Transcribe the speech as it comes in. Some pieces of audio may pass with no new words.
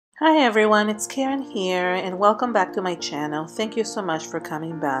Hi everyone, it's Karen here and welcome back to my channel. Thank you so much for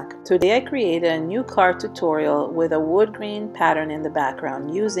coming back. Today I created a new card tutorial with a wood grain pattern in the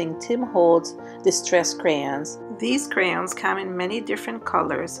background using Tim Holtz distress crayons. These crayons come in many different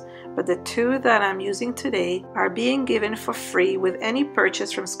colors, but the two that I'm using today are being given for free with any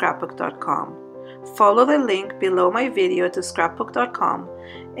purchase from scrapbook.com. Follow the link below my video to scrapbook.com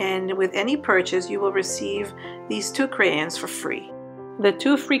and with any purchase you will receive these two crayons for free. The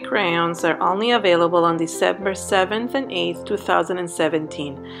two free crayons are only available on December 7th and 8th,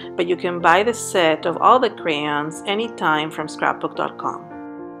 2017, but you can buy the set of all the crayons anytime from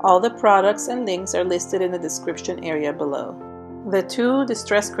scrapbook.com. All the products and links are listed in the description area below. The two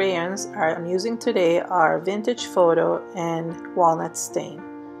distress crayons I'm using today are Vintage Photo and Walnut Stain.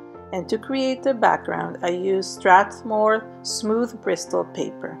 And to create the background, I used Strathmore smooth Bristol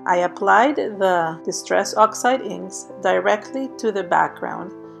paper. I applied the Distress Oxide inks directly to the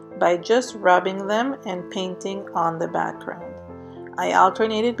background by just rubbing them and painting on the background. I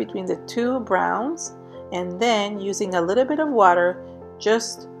alternated between the two browns and then using a little bit of water,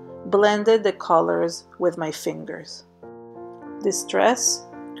 just blended the colors with my fingers. Distress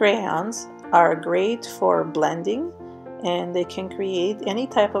crayons are great for blending, and they can create any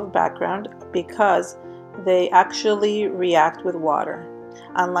type of background because they actually react with water.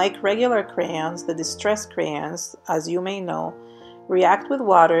 Unlike regular crayons, the distress crayons, as you may know, react with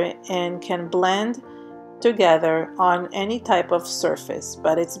water and can blend together on any type of surface,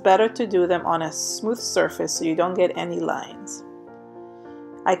 but it's better to do them on a smooth surface so you don't get any lines.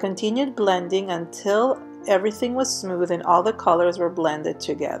 I continued blending until everything was smooth and all the colors were blended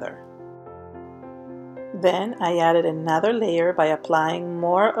together. Then I added another layer by applying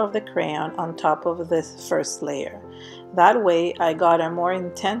more of the crayon on top of the first layer. That way I got a more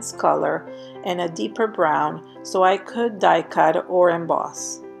intense color and a deeper brown so I could die cut or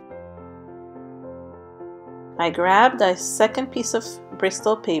emboss. I grabbed a second piece of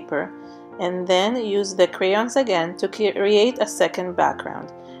Bristol paper and then used the crayons again to create a second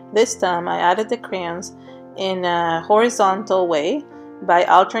background. This time I added the crayons in a horizontal way by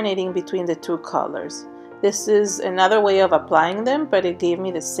alternating between the two colors. This is another way of applying them, but it gave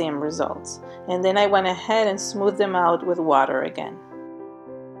me the same results. And then I went ahead and smoothed them out with water again.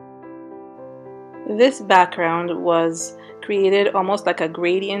 This background was created almost like a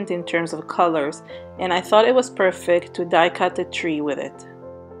gradient in terms of colors, and I thought it was perfect to die cut the tree with it.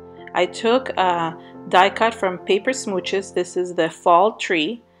 I took a die cut from Paper Smooches. This is the fall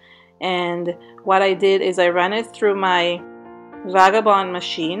tree, and what I did is I ran it through my Vagabond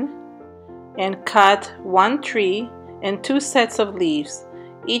machine and cut one tree and two sets of leaves.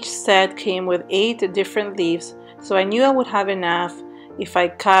 Each set came with 8 different leaves, so I knew I would have enough if I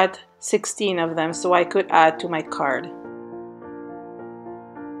cut 16 of them so I could add to my card.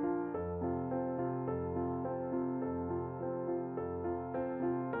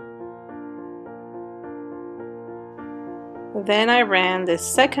 Then I ran the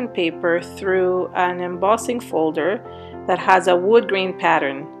second paper through an embossing folder that has a wood grain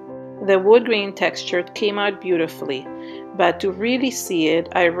pattern. The wood grain texture came out beautifully, but to really see it,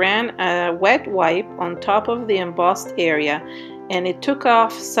 I ran a wet wipe on top of the embossed area and it took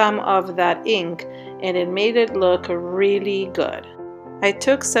off some of that ink and it made it look really good. I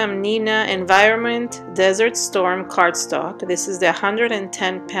took some Nina Environment Desert Storm cardstock. This is the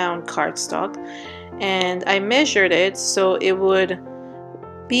 110-pound cardstock, and I measured it so it would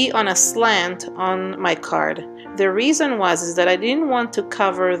be on a slant on my card. The reason is that I didn't want to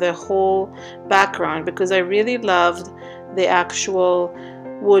cover the whole background because I really loved the actual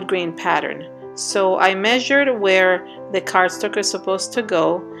wood grain pattern. So I measured where the cardstock is supposed to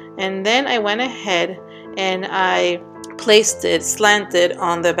go, and then I went ahead and I placed it slanted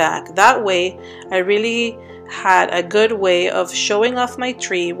on the back. That way I really had a good way of showing off my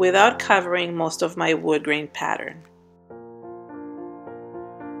tree without covering most of my wood grain pattern.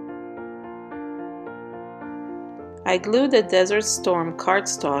 I glued the Desert Storm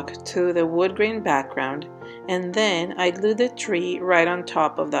cardstock to the wood grain background, and then I glued the tree right on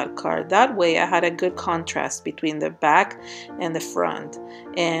top of that card. That way I had a good contrast between the back and the front,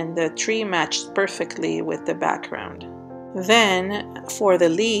 and the tree matched perfectly with the background. Then for the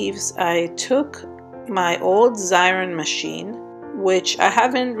leaves, I took my old Xyron machine, which I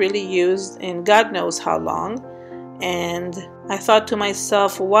haven't really used in God knows how long, and I thought to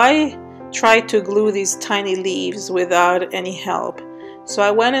myself, why try to glue these tiny leaves without any help? So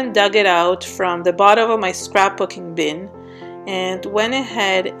I went and dug it out from the bottom of my scrapbooking bin and went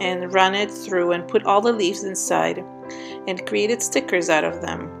ahead and ran it through and put all the leaves inside and created stickers out of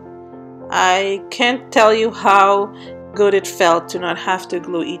them. I can't tell you how good it felt to not have to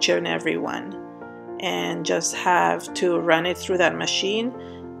glue each and every one and just have to run it through that machine.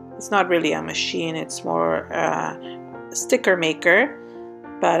 It's not really a machine, it's more a sticker maker,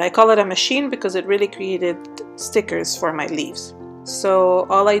 but I call it a machine because it really created stickers for my leaves. So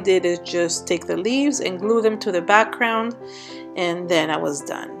all I did is just take the leaves and glue them to the background, and then I was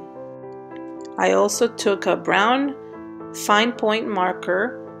done. I also took a brown fine point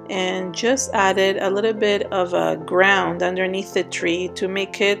marker and just added a little bit of a ground underneath the tree to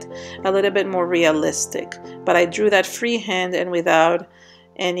make it a little bit more realistic. But I drew that freehand and without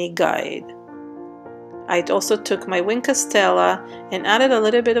any guide. I also took my wing castella and added a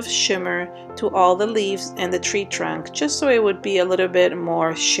little bit of shimmer to all the leaves and the tree trunk, just so it would be a little bit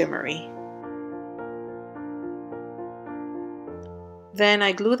more shimmery. Then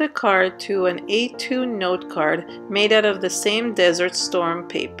I glued the card to an A2 note card made out of the same Desert Storm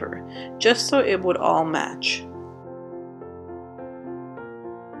paper, just so it would all match.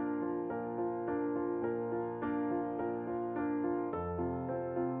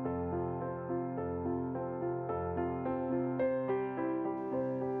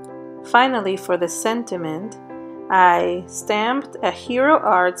 Finally, for the sentiment, I stamped a Hero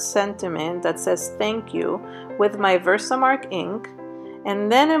Art sentiment that says thank you with my Versamark ink,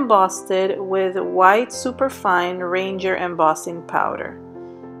 and then embossed it with white superfine Ranger embossing powder.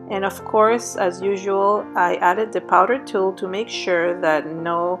 And of course, as usual, I added the powder tool to make sure that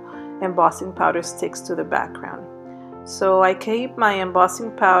no embossing powder sticks to the background. So I keep my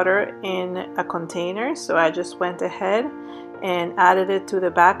embossing powder in a container, so I just went ahead and added it to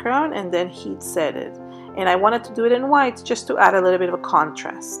the background and then heat set it. And I wanted to do it in white just to add a little bit of a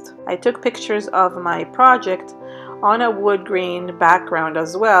contrast. I took pictures of my project on a wood grain background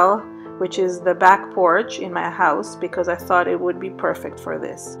as well, which is the back porch in my house, because I thought it would be perfect for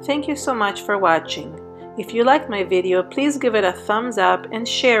this. Thank you so much for watching. If you liked my video, please give it a thumbs up and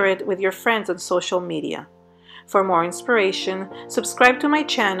share it with your friends on social media. For more inspiration, subscribe to my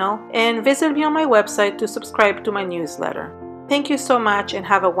channel and visit me on my website to subscribe to my newsletter. Thank you so much and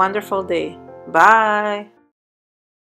have a wonderful day. Bye!